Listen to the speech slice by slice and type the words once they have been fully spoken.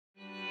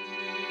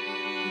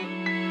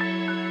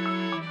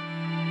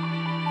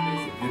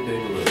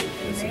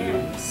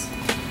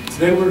Hopkins.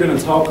 Today we're going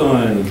to talk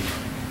on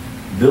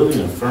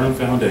building a firm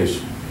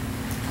foundation.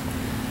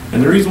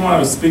 And the reason why I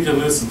was speaking on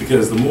this is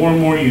because the more and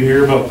more you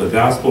hear about the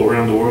gospel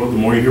around the world, the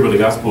more you hear about the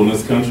gospel in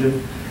this country,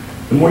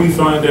 the more you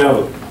find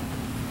out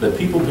that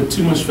people put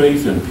too much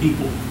faith in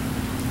people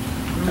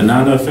and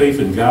not enough faith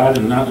in God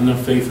and not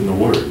enough faith in the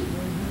Word.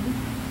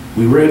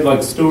 We read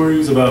like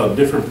stories about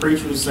different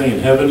preachers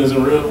saying heaven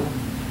isn't real,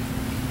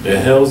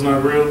 that hell's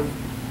not real,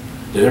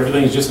 that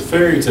everything's just a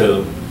fairy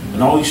tale,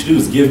 and all you should do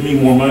is give me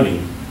more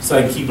money so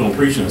I can keep on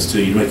preaching this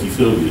to you to make you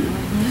feel good.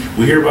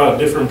 We hear about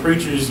different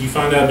preachers, you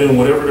find out doing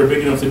whatever they're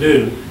big enough to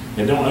do,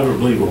 and don't ever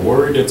believe a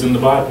word that's in the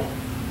Bible.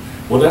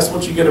 Well, that's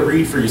what you got to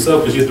read for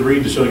yourself, because you have to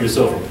read to show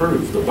yourself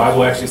approved. The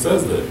Bible actually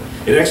says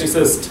that. It actually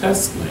says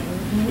test me.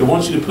 It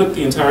wants you to put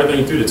the entire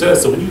thing through the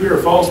test. So when you hear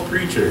a false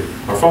preacher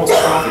or false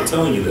prophet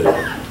telling you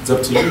that, it's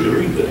up to you to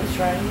read that. That's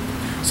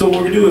right. So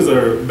what we're going to do is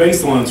our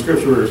baseline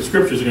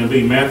scriptures are going to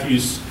be Matthew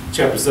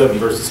chapter 7,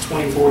 verses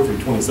 24 through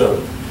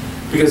 27.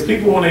 Because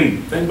people, when they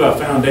think about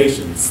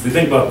foundations, they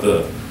think about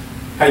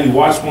how you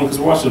watch one, because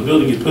we're watching the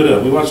building get put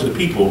up. We're watching the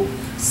people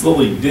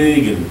slowly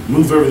dig and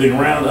move everything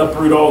around,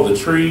 uproot all the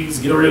trees,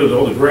 get rid of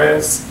all the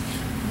grass,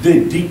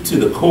 dig deep to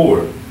the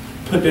core,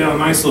 put down a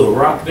nice little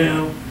rock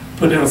down,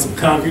 put down some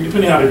concrete,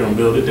 depending on how they're going to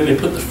build it. Then they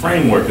put the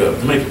framework up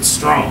to make it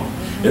strong.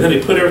 And then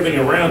they put everything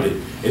around it.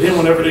 And then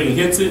when everything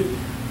hits it,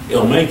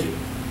 it'll make it.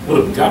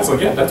 Well, God's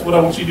like, yeah, that's what I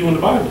want you to do in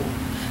the Bible.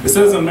 It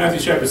says in Matthew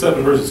chapter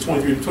 7, verses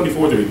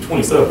 24 through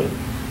 27,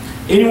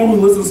 anyone who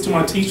listens to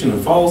my teaching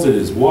and follows it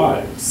is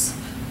wise,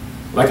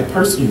 like a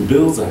person who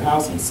builds a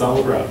house on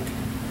solid rock.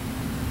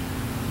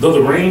 Though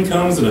the rain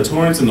comes and the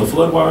torrents and the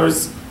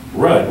floodwaters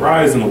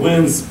rise and the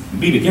winds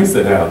beat against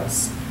that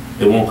house,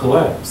 it won't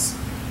collapse,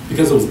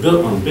 because it was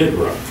built on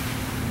bedrock.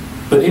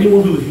 But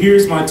anyone who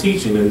hears my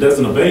teaching and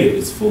doesn't obey it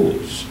is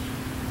foolish,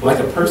 like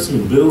a person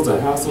who builds a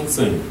house on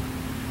sand.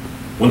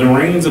 When the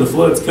rains and the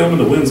floods come and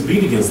the winds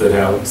beat against that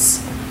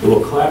house, it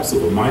will collapse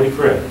with a mighty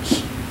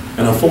crash.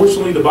 And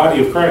unfortunately, the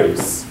body of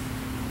Christ,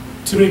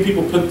 too many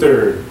people put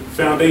their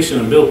foundation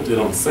and built it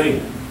on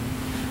sand.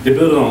 They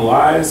built it on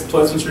lies,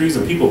 pleasantries,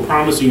 and people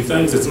promising you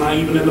things that's not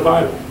even in the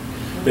Bible.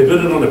 They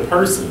built it on a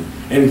person.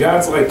 And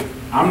God's like,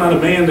 I'm not a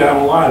man that I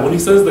don't lie. When he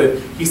says that,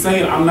 he's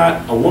saying I'm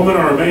not a woman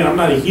or a man. I'm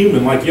not a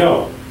human like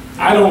y'all.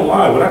 I don't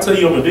lie. What I tell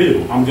you I'm going to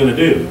do, I'm going to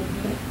do.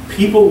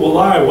 People will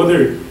lie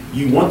whether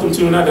you want them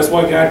to or not. That's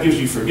why God gives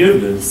you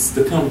forgiveness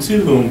to come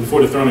to him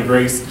before the throne of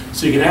grace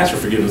so you can ask for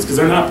forgiveness, because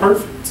they're not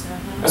perfect.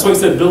 That's why he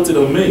said, built it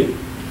on me.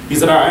 He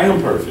said, I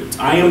am perfect.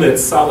 I am that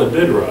solid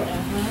bedrock.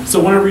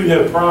 So whenever you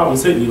have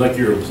problems hitting you, like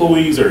your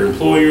employees or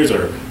employers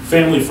or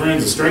family,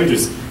 friends, or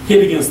strangers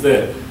hit against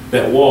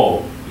that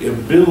wall,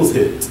 bills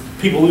hit,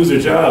 people lose their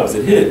jobs,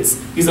 it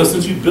hits. He said,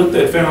 since you built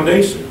that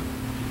foundation,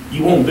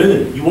 you won't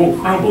bend, you won't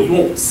crumble, you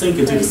won't sink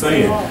into the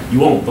sand, you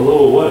won't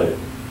blow away.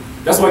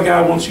 That's why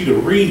God wants you to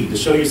read to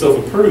show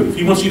yourself approved.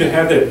 He wants you to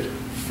have that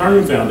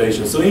firm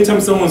foundation. So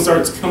anytime someone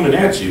starts coming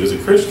at you as a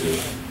Christian,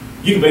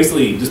 you can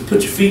basically just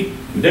put your feet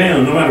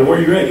down no matter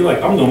where you're at. You're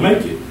like, I'm going to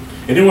make it.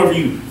 And then whenever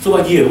you feel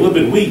like you're a little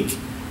bit weak,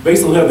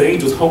 basically have the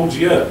angels hold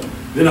you up.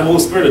 Then the Holy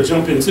Spirit will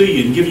jump into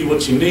you and give you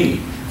what you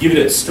need. Give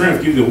you that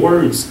strength, give you the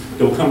words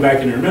that will come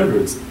back in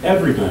remembrance.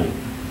 Everything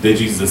that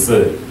Jesus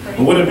said.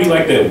 And would it be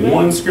like that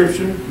one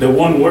scripture, that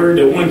one word,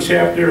 that one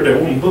chapter,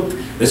 that one book,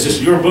 that's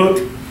just your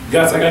book?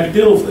 God's like, I can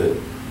deal with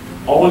it.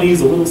 All it needs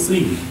is a little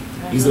seed.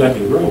 He said, I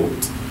can grow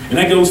it. And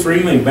that goes for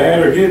anything bad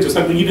or good, just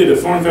like when you did a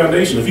farm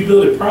foundation. If you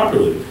build it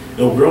properly,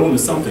 it'll grow into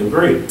something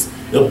great.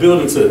 It'll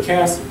build into a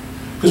castle.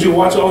 Because you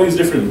watch all these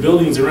different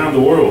buildings around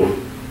the world,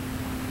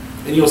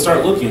 and you'll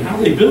start looking, how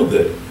did they build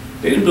that?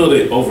 They didn't build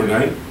it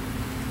overnight.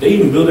 They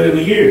even built it in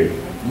a year.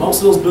 Most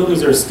of those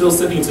buildings that are still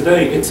sitting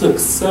today, it took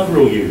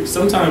several years,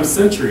 sometimes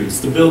centuries,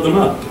 to build them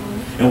up.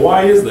 And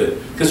why is that?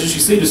 Because as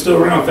you see, they're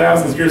still around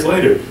thousands of years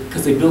later,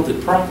 because they built it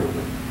properly.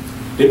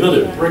 They built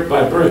it brick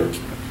by brick.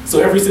 So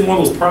every single one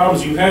of those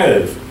problems you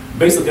have,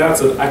 basically God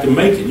said, I can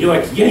make it. You're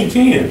like, yeah, you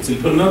can. So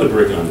you put another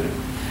brick on there.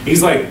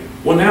 He's like,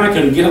 well, now I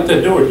can get up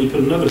that door. You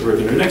put another brick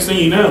in there. Next thing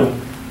you know,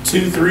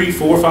 2, 3,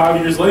 4,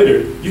 5 years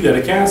later, you got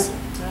a castle.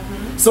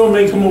 Someone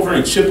may come over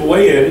and chip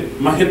away at it,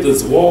 might hit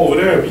this wall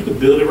over there, but you can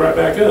build it right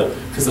back up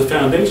because the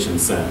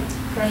foundation's sound.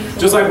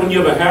 Just like when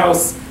you have a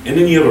house and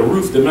then you have a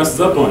roof that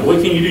messes up on it,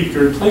 what can you do? You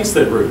can replace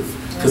that roof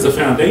because the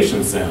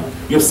foundation's sound.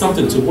 You have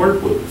something to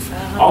work with.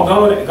 All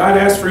God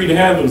asks for you to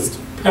have is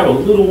to have a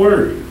little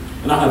word,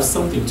 and I'll have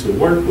something to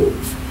work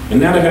with. And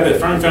now to have that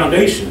firm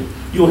foundation,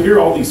 you'll hear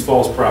all these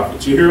false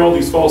prophets. You hear all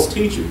these false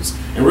teachers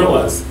and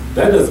realize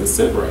that doesn't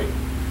sit right.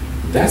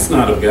 That's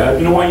not of God.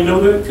 You know why you know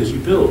that? Because you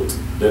built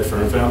that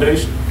firm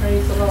foundation.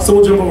 So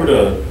we'll jump over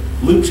to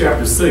Luke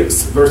chapter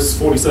 6, verses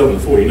 47 to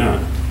 49.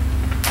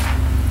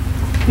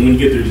 And when you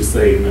get there, just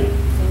say amen.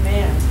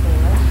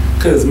 Amen.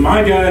 Because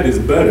my God is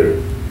better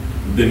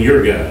than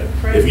your God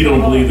if you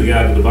don't believe the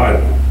God of the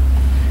Bible.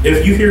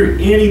 If you hear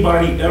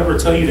anybody ever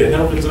tell you that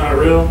heaven's not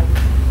real,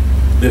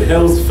 that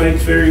hell's a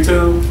fake fairy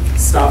tale,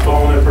 stop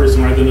following that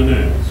person right then and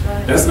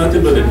there. That's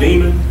nothing but a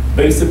demon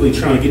basically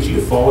trying to get you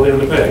to fall down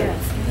the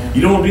path.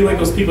 You don't want to be like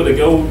those people that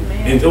go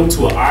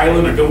to an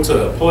island or go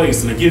to a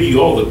place and they give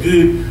you all the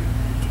good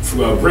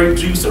grape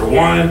juice or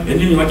wine, and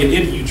then like an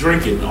idiot you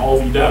drink it and all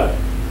of you die.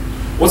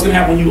 What's going to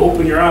happen when you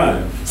open your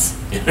eyes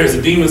and there's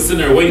a demon sitting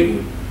there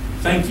waiting?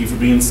 Thank you for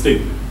being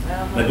stupid.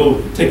 Now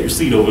go take your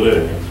seat over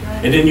there.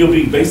 And then you'll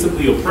be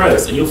basically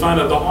oppressed, and you'll find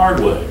out the hard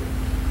way.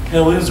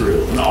 Hell,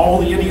 Israel, and all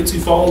the idiots who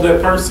follow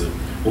that person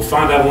will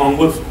find out along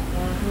with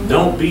them.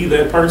 Don't be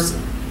that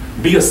person.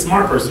 Be a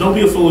smart person. Don't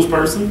be a foolish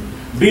person.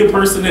 Be a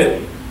person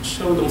that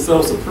showed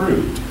themselves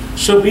approved.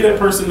 Be that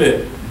person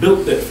that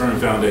built that firm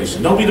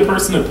foundation. Don't be the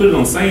person that put it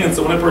on sand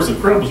so when that person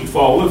crumbles, you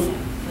fall with them.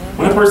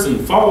 When that person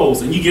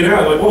falls and you get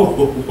out, like, whoa,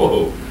 whoa,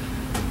 whoa.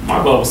 My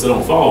Bible said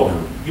don't follow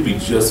him. You'll be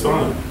just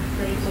fine.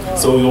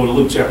 So we go to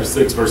Luke chapter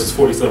 6, verses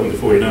 47 to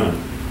 49.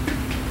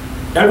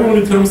 Everyone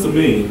who comes to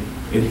me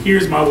and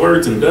hears my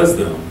words and does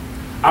them,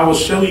 I will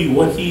show you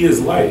what he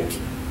is like.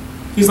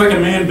 He's like a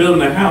man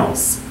building a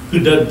house who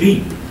dug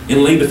deep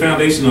and laid the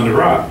foundation on the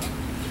rock.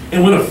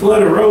 And when a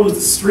flood arose,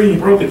 the stream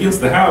broke against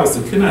the house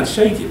and could not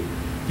shake it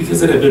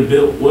because it had been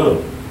built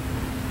well.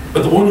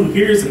 But the one who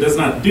hears and does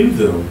not do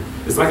them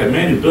is like a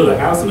man who built a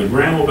house on the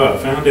ground without a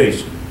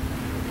foundation.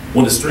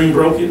 When the stream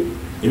broke it,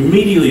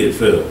 immediately it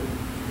fell,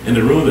 and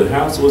the ruin of the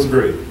house was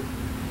great.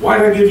 Why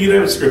did I give you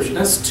that scripture?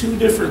 That's two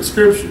different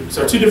scriptures,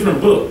 or two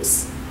different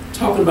books,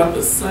 talking about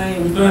the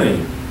same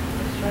thing.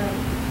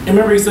 And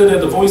remember he said that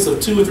the voice of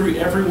two or three,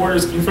 every word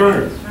is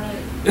confirmed.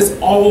 It's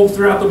all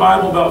throughout the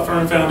Bible about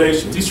firm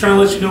foundations. He's trying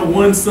to let you know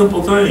one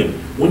simple thing.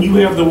 When you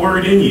have the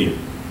word in you,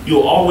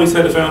 you'll always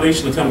have a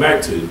foundation to come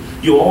back to.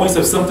 You'll always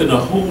have something to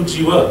hold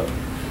you up.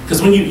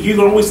 Because when you can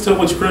always tell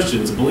which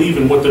Christians believe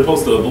in what they're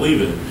supposed to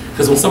believe in.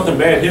 Because when something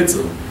bad hits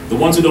them, the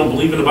ones who don't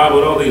believe in the Bible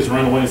at all, they just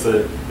run away and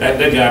say, that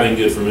God ain't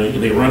good for me.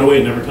 And they run away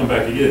and never come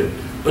back again.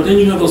 But then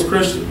you have those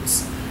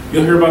Christians.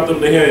 You'll hear about them,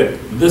 they had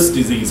this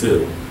disease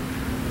hit them.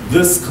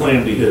 This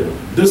calamity hit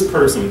them. This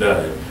person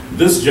died.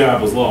 This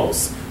job was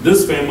lost.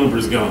 This family member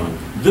is gone.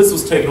 This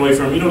was taken away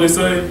from them. You know what they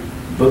say?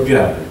 But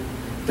God.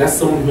 That's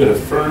someone who had a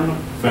firm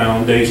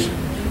foundation.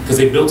 Because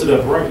they built it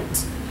up right.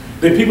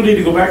 People need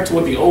to go back to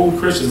what the old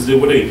Christians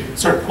did, where they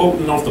start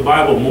quoting off the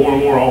Bible more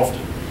and more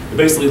often. They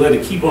basically let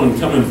it keep on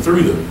coming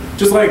through them.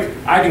 Just like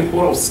I can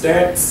quote off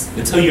stats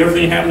and tell you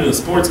everything happened in a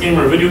sports game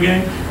or a video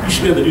game, you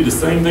should be able to do the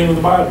same thing with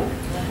the Bible.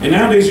 And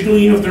nowadays you don't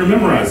even have to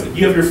memorize it.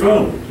 You have your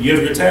phone, you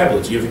have your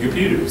tablets, you have your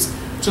computers.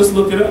 Just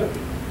look it up.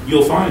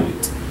 You'll find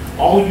it.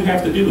 All you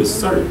have to do is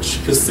search.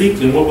 Because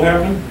seek, and what will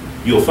happen?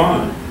 You'll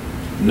find.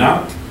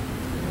 Knock,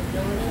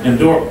 and the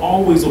door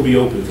always will be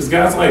open. Because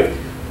God's like,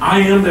 I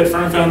am that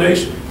firm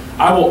foundation.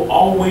 I will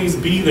always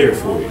be there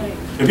for you.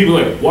 And people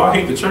are like, well, I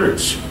hate the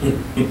church.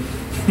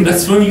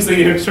 That's funny you say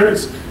you hate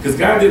church. Because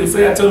God didn't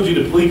say I told you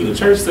to believe in the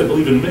church. He said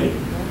believe in me.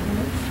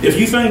 If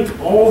you think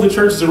all the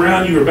churches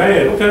around you are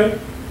bad, okay.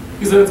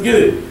 He said that's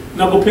good.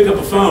 Now go pick up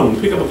a phone,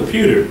 pick up a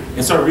computer,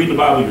 and start reading the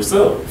Bible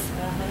yourself.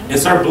 And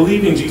start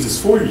believing Jesus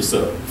for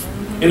yourself.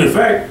 And in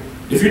fact,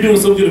 if you're doing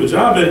so good of a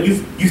job at it,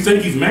 you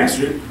think you've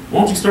mastered it,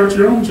 why don't you start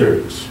your own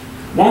church?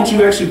 Why don't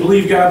you actually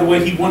believe God the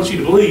way he wants you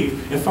to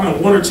believe and find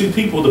one or two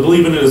people to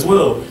believe in it as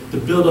well to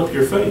build up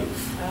your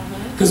faith?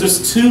 Because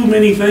there's too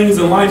many things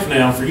in life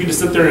now for you to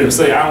sit there and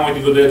say, I don't like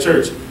to go to that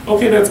church.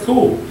 Okay, that's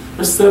cool.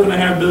 There's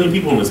 7.5 billion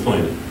people on this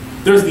planet.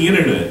 There's the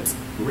internet.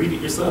 Read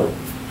it yourself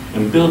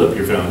and build up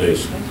your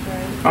foundation.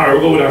 All right,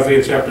 we'll go with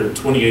Isaiah chapter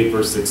 28,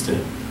 verse 16.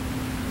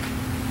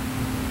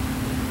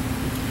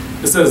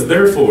 It says,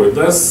 therefore,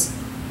 thus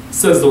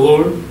says the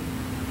Lord,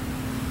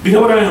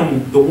 behold, I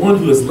am the one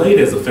who is laid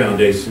as a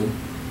foundation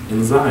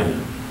in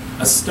Zion,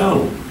 a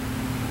stone,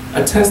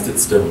 a tested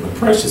stone, a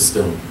precious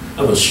stone,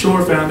 of a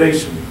sure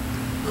foundation.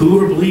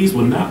 Whoever believes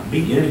will not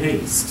be in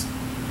haste.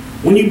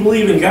 When you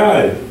believe in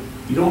God,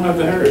 you don't have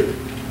to hurry.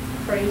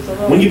 Praise the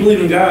Lord. When you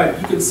believe in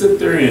God, you can sit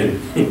there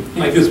and,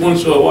 like this one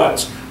show I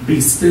watch,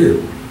 be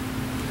still.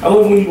 I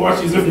love when you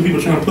watch these different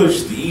people trying to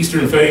push the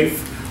Eastern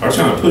faith or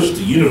trying to push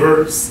the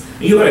universe.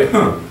 And you're like,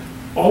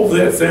 all of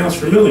that sounds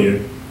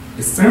familiar.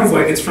 It sounds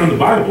like it's from the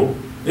Bible.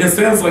 And it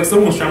sounds like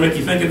someone's trying to make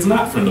you think it's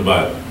not from the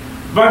Bible.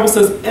 The Bible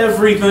says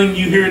everything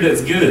you hear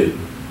that's good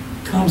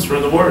comes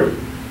from the Word.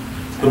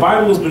 The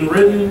Bible has been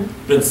written,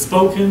 been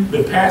spoken,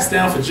 been passed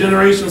down for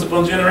generations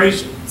upon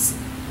generations.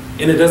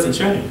 And it doesn't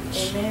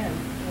change. Amen.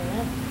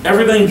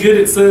 Everything good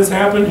it says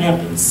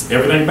happens.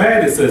 Everything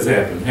bad it says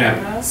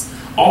happens.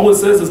 All it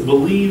says is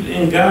believe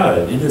in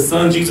God, in his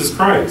son Jesus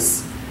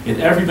Christ, and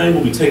everything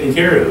will be taken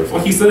care of.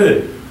 Like he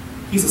said,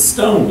 he's a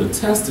stone, a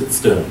tested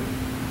stone,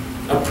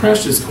 a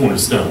precious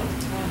cornerstone,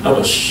 of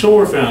a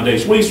sure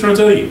foundation. What he's trying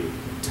to tell you?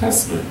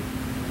 Testament.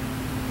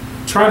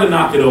 Try to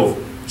knock it over.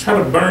 Try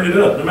to burn it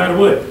up, no matter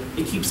what.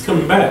 It keeps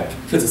coming back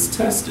because it's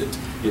tested.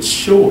 It's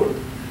sure.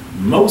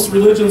 Most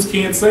religions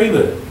can't say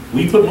that.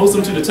 When you put most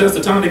of them to the test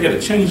of time, they got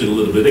to change it a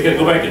little bit. They got to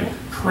go back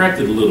and correct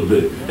it a little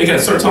bit. They got to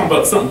start talking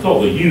about something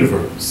called the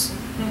universe.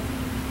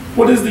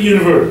 What is the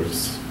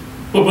universe?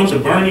 A bunch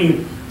of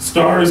burning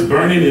stars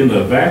burning in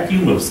the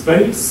vacuum of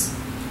space?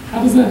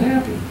 How does that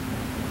happen?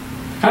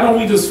 How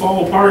don't we just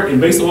fall apart and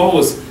basically all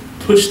this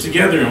push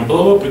together and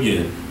blow up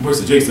again.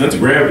 Where's Jason? That's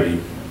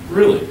gravity.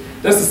 Really?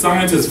 That's the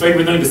scientist's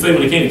favorite thing to say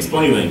when they can't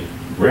explain anything.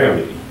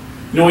 Gravity.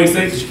 You know what he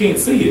says? Because you can't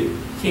see it.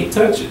 You can't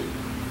touch it.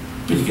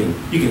 But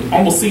you can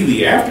almost see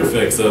the after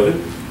effects of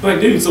it.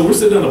 Like, dude, so we're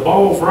sitting on a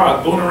ball of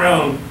rock going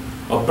around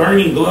a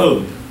burning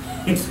globe.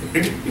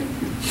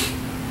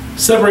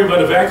 Separated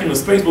by the vacuum of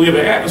space, but we have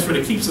an atmosphere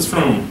that keeps us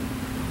from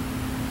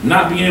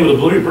not being able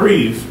to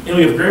breathe. And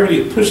we have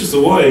gravity that pushes us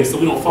away so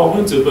we don't fall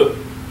into it. But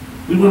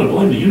we want to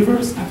blame the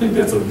universe? I think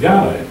that's a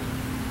God.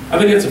 I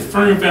think that's a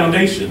firm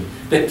foundation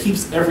that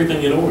keeps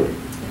everything in order.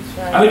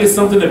 Right. I think it's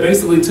something that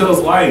basically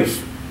tells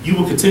life, you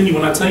will continue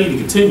when I tell you to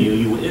continue,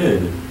 you will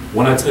end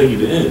when I tell you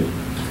to end.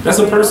 That's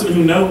a person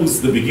who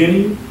knows the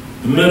beginning,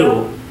 the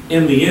middle,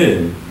 and the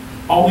end.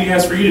 All he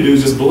asks for you to do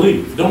is just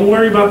believe. Don't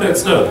worry about that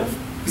stuff.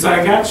 He's like,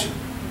 I got you.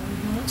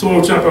 So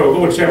we'll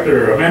go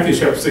to Matthew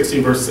chapter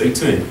 16, verses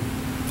 18.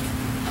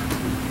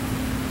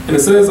 And it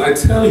says, I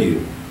tell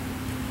you,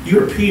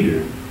 you are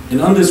Peter,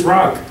 and on this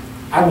rock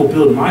I will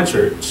build my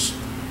church,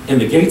 and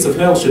the gates of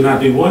hell shall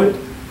not do what?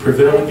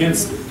 Prevail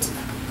against it.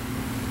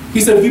 He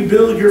said, if you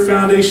build your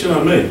foundation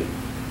on me,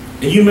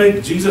 and you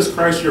make Jesus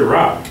Christ your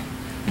rock,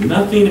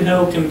 nothing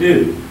hell can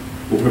do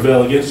will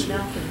prevail against you.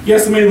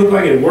 Yes, it may look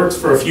like it works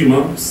for a few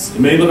months. It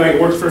may look like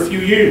it works for a few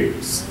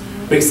years.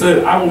 But he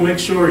said, I will make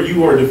sure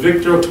you are the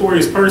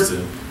victorious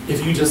person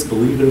if you just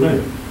believe in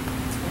me.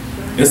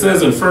 It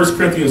says in 1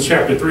 Corinthians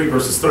chapter 3,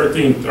 verses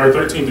 13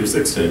 through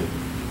 16,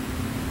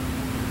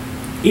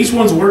 each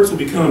one's works will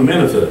become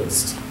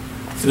manifest,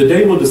 for the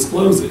day will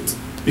disclose it,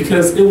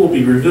 because it will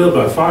be revealed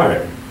by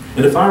fire.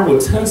 And the fire will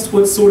test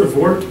what sort of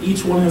work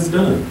each one has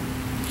done.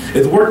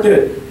 If the work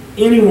that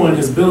anyone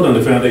has built on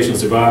the foundation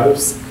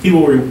survives, he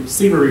will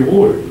receive a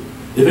reward.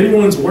 If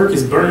anyone's work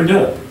is burned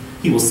up,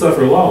 he will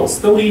suffer loss,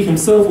 though he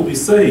himself will be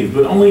saved,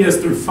 but only as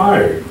through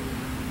fire.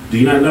 Do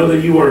you not know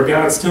that you are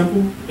God's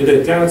temple, and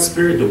that God's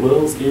Spirit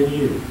dwells in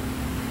you?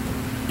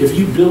 If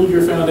you build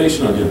your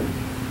foundation on him,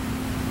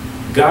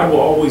 God will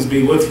always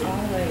be with you.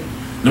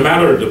 No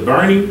matter the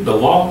burning, the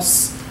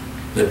loss,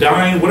 the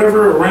dying,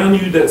 whatever around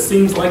you that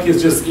seems like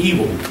it's just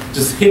evil,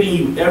 just hitting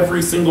you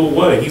every single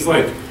way. He's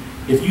like,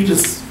 if you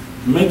just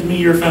make me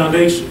your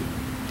foundation,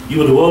 you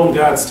will dwell in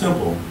God's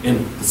temple,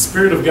 and the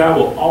Spirit of God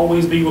will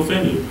always be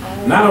within you.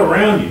 Not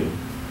around you,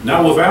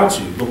 not without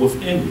you, but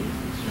within you.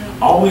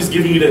 Always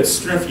giving you that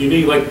strength you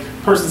need. Like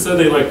a person said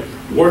they like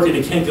working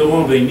and can't go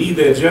on, they need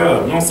that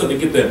job. And all of a sudden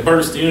they get that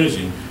burst of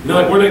energy. And they're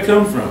like, where'd that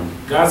come from?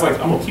 God's like,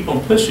 I'm going to keep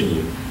on pushing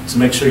you to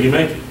make sure you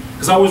make it.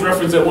 Because I always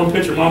reference that one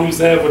picture Mom used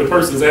to have where the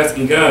person's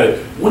asking God,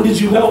 when did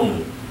you help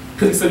me?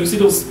 Because he said, you see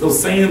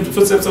those sand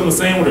footsteps on the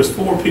sand where there's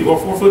 4 people or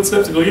 4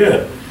 footsteps? I go,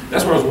 yeah,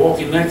 that's where I was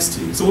walking next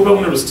to you. So what about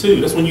when there was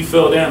 2? That's when you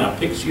fell down, I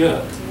picked you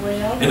up.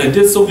 Well, and I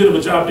did so good of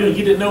a job doing it,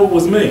 you didn't know it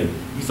was me.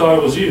 You thought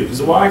it was you.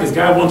 Because why? Because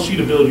God wants you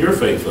to build your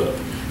faith up.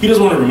 He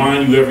doesn't want to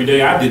remind you every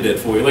day, I did that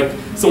for you. Like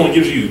someone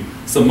gives you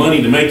some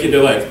money to make it,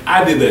 they're like,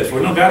 I did that for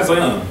you. No, God's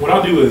like, what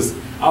I'll do is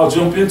I'll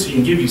jump into you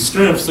and give you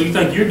strength so you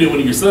think you're doing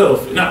it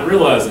yourself and not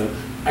realizing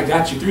I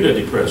got you through that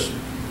depression.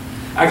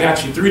 I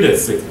got you through that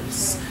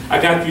sickness.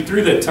 I got you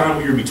through that time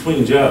where you're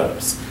between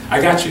jobs.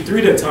 I got you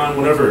through that time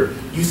whenever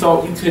you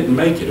thought you couldn't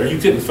make it, or you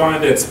couldn't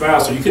find that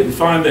spouse, or you couldn't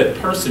find that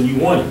person you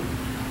wanted.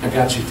 I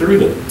got you through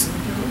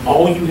that.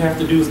 All you have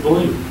to do is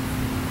believe.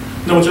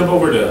 Now we'll jump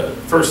over to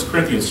 1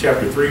 Corinthians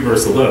chapter 3,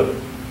 verse 11.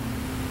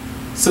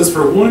 It says,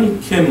 for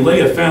one can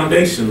lay a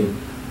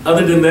foundation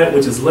other than that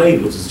which is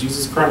laid, which is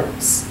Jesus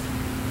Christ.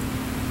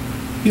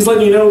 He's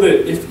letting you know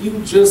that if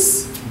you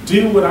just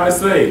do what I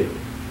say,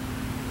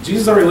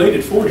 Jesus already laid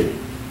it for you.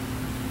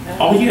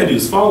 All you gotta do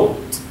is follow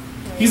it.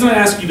 He's not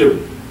asking you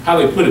to, how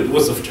they put it,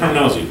 what's the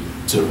terminology?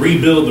 To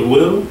rebuild the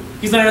will.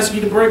 He's not asking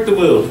you to break the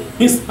will.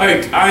 He's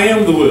like, I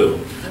am the will.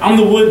 I'm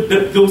the wood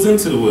that goes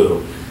into the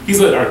will. He's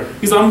like,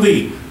 I'm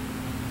the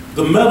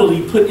metal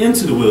you put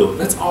into the will.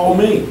 That's all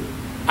me.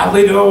 I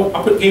laid it all,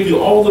 gave you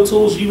all the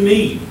tools you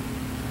need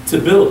to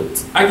build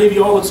it. I gave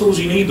you all the tools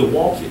you need to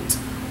walk it.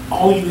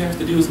 All you have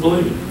to do is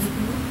believe.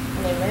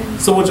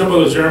 So we'll jump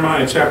over to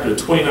Jeremiah chapter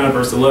 29,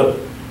 verse 11.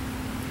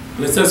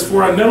 And it says,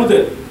 for I know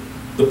that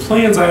the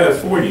plans I have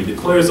for you,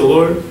 declares the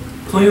Lord,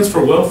 plans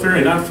for welfare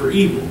and not for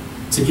evil,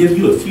 to give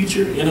you a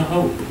future and a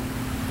hope.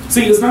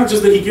 See, it's not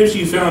just that he gives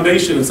you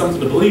foundation and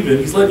something to believe in.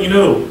 He's letting you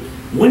know,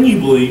 when you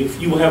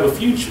believe, you will have a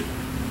future.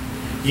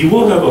 You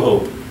will have a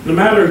hope. No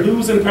matter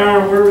who's in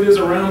power, wherever it is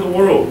around the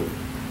world,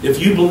 if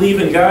you believe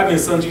in God and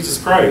his son,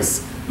 Jesus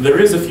Christ, there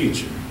is a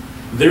future.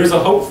 There is a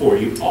hope for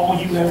you. All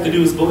you have to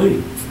do is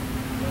believe.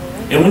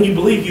 And when you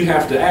believe, you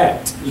have to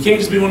act. You can't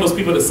just be one of those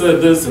people that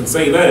said this and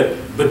say that,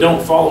 but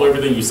don't follow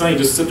everything you're saying.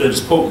 Just sit there and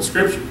just quoting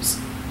scriptures.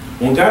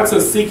 When God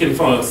says seek and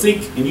find,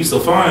 seek and you shall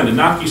find, and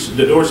knock,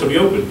 the door shall be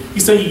open,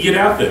 he's saying you get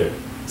out there.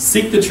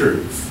 Seek the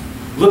truth.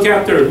 Look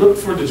out there. Look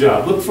for the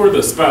job. Look for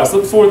the spouse.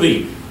 Look for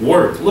the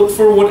work. Look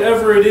for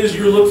whatever it is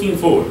you're looking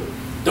for.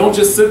 Don't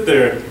just sit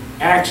there.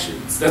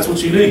 Actions. That's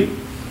what you need.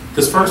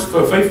 Because first,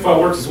 faith without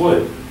works is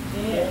what?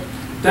 Yeah.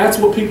 That's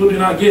what people do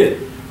not get.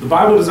 The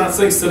Bible does not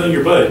say sit on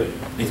your butt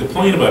and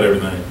complain about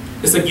everything.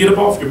 It said get up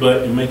off your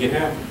butt and make it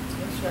happen.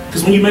 That's right.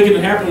 Because when you make it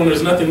happen when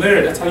there's nothing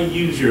there, that's how you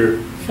use your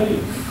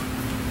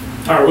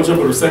faith. All right, we'll jump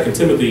over to 2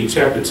 Timothy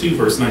chapter 2,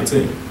 verse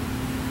 19.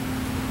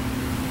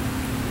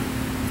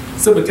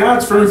 So, but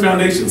God's firm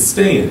foundation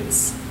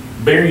stands,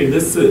 bearing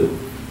this seal.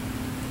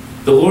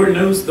 The Lord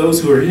knows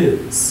those who are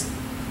his.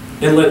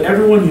 And let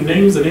everyone who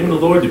names the name of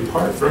the Lord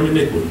depart from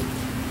iniquity.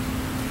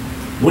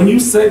 When you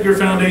set your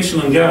foundation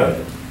on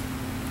God,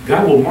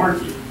 God will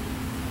mark you.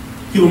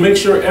 He will make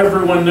sure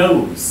everyone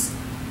knows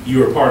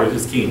you are part of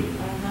his kingdom.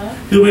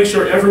 He'll make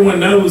sure everyone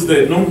knows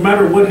that no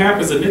matter what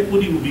happens,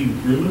 iniquity will be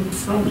removed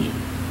from you.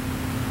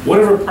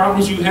 Whatever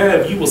problems you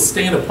have, you will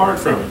stand apart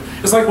from it.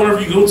 It's like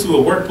whenever you go to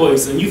a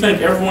workplace and you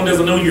think everyone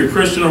doesn't know you're a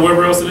Christian or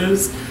whatever else it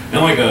is,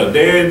 and like a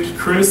dad,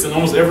 Chris, and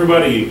almost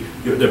everybody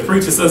that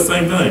preacher says the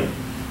same thing.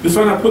 You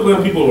find out quickly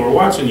that people are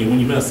watching you when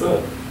you mess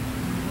up.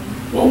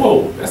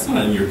 Whoa, that's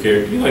not in your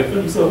character. You're like,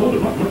 hold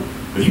on.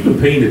 Have you been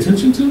paying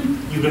attention to me?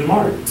 You've been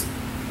marked.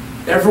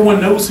 Everyone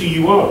knows who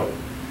you are.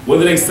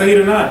 Whether they say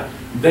it or not,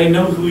 they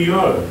know who you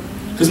are.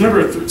 Because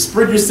remember,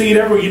 spread your seed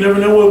everywhere. You never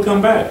know what will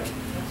come back.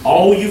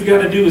 All you've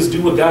got to do is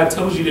do what God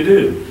tells you to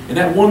do. And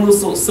that one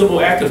little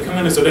simple act of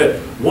kindness, or that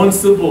one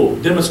simple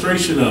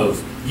demonstration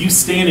of you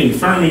standing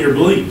firm in your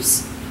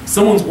beliefs,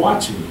 someone's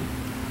watching you.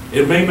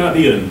 It may not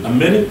be a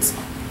minute,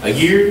 a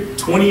year,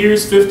 20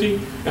 years, 50.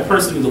 That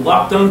person is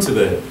locked onto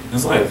that. And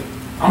it's like,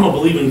 I'm going to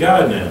believe in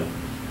God now.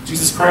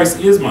 Jesus Christ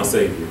is my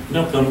Savior.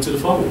 Now come to the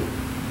fold.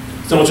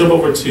 So I'm going to jump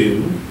over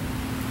to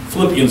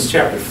Philippians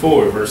chapter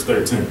 4, verse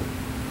 13.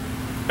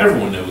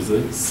 Everyone knows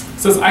this. It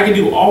says, I can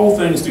do all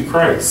things through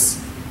Christ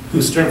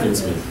who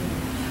strengthens me.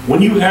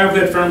 When you have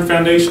that firm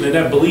foundation and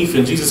that belief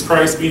in Jesus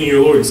Christ being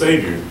your Lord and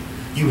Savior,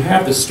 you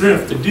have the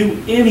strength to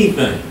do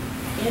anything.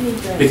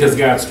 Because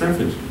God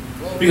strengthens you.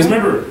 Because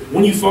remember,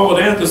 when you fall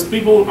down, because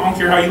people, I don't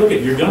care how you look at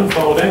it, you're going to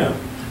fall down.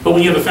 But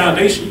when you have a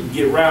foundation, you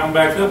get right on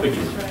back up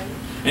again.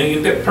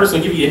 And that person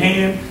will give you a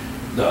hand.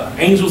 The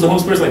angels, the Holy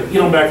Spirit's like,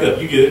 get on back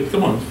up. You get it.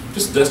 Come on.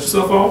 Just dust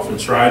yourself off and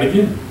try it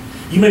again.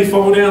 You may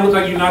fall down, look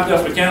like you're knocked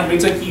off the count. It may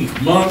take you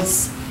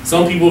months,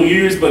 some people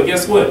years, but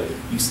guess what?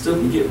 You still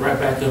can get right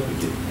back up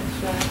again.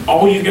 Right.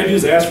 All you got to do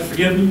is ask for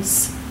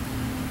forgiveness,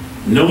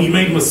 know you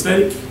made a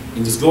mistake,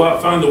 and just go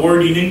out, find the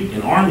word you need,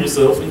 and arm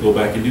yourself and go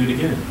back and do it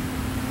again.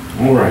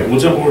 All right, we'll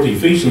jump over to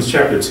Ephesians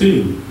chapter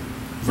 2,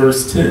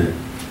 verse 10.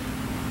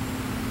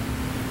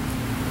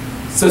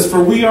 It says,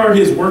 for we are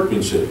his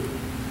workmanship,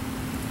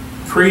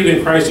 created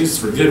in Christ Jesus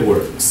for good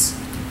works,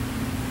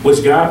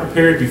 which God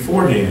prepared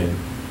beforehand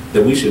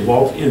that we should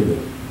walk in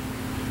them.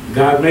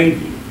 God made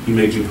you. He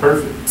made you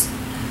perfect.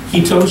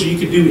 He told you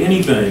could do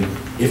anything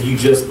if you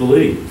just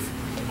believe.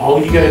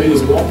 All you got to do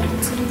is walk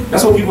it.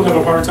 That's why people have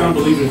a hard time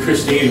believing in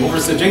Christianity. One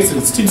person said, Jason,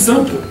 it's too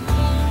simple.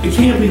 It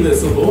can't be that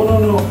simple. Oh,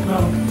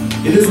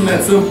 no. It isn't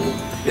that simple.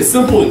 It's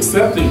simple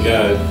accepting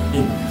God.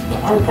 The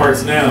hard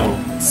part's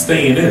now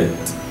staying in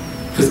it.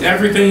 Because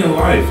everything in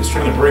life is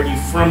trying to break you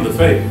from the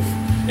faith.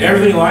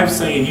 Everything in life is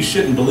saying you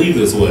shouldn't believe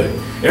this way.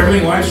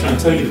 Everything in life is trying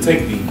to tell you to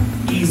take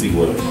the easy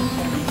way.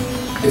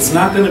 It's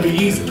not going to be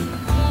easy.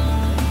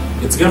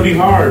 It's going to be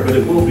hard, but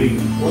it will be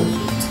worth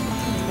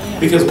it.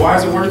 Because why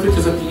is it worth it?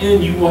 Because at the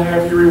end you will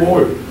have your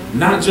reward.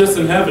 Not just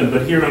in heaven,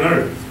 but here on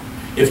earth.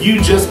 If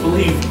you just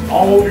believe,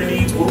 all of your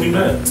needs will be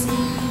met.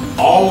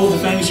 All of the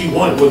things you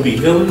want, will be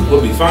healing,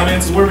 will be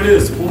finances, whatever it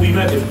is, will be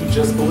met if you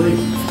just believe.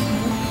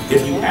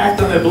 If you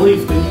act on that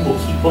belief, then you will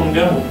keep on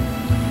going.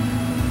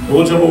 And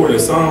we'll jump over to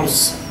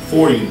Psalms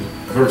 40,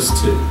 verse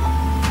 2.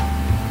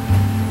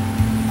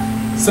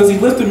 It says, he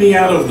lifted me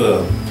out of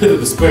the pit of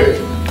despair,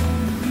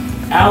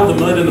 out of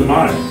the mud and the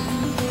mire.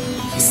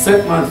 He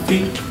set my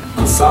feet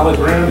on solid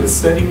ground and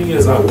steadied me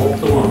as I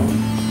walked along.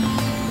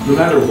 No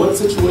matter what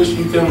situation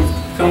you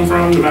come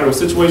from, no matter what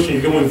situation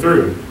you're going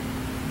through,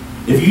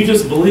 if you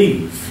just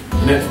believe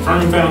in that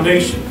firm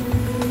foundation,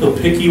 he'll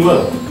pick you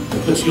up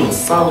and put you on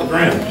solid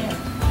ground.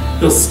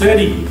 He'll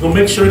steady you. He'll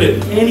make sure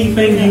that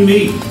anything you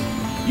need,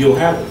 you'll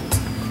have it.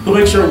 He'll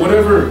make sure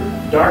whatever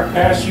dark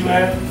past you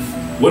have,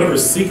 whatever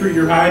secret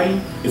you're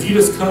hiding, if you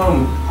just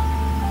come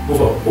with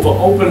an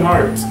open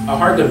heart, a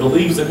heart that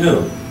believes in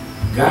him,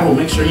 God will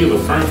make sure you have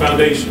a firm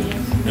foundation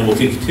and will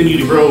continue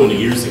to grow in the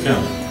years to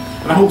come.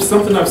 And I hope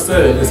something I've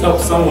said has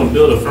helped someone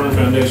build a firm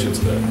foundation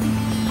today.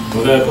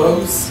 With that,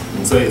 close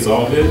and say it's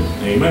all good.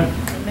 Amen.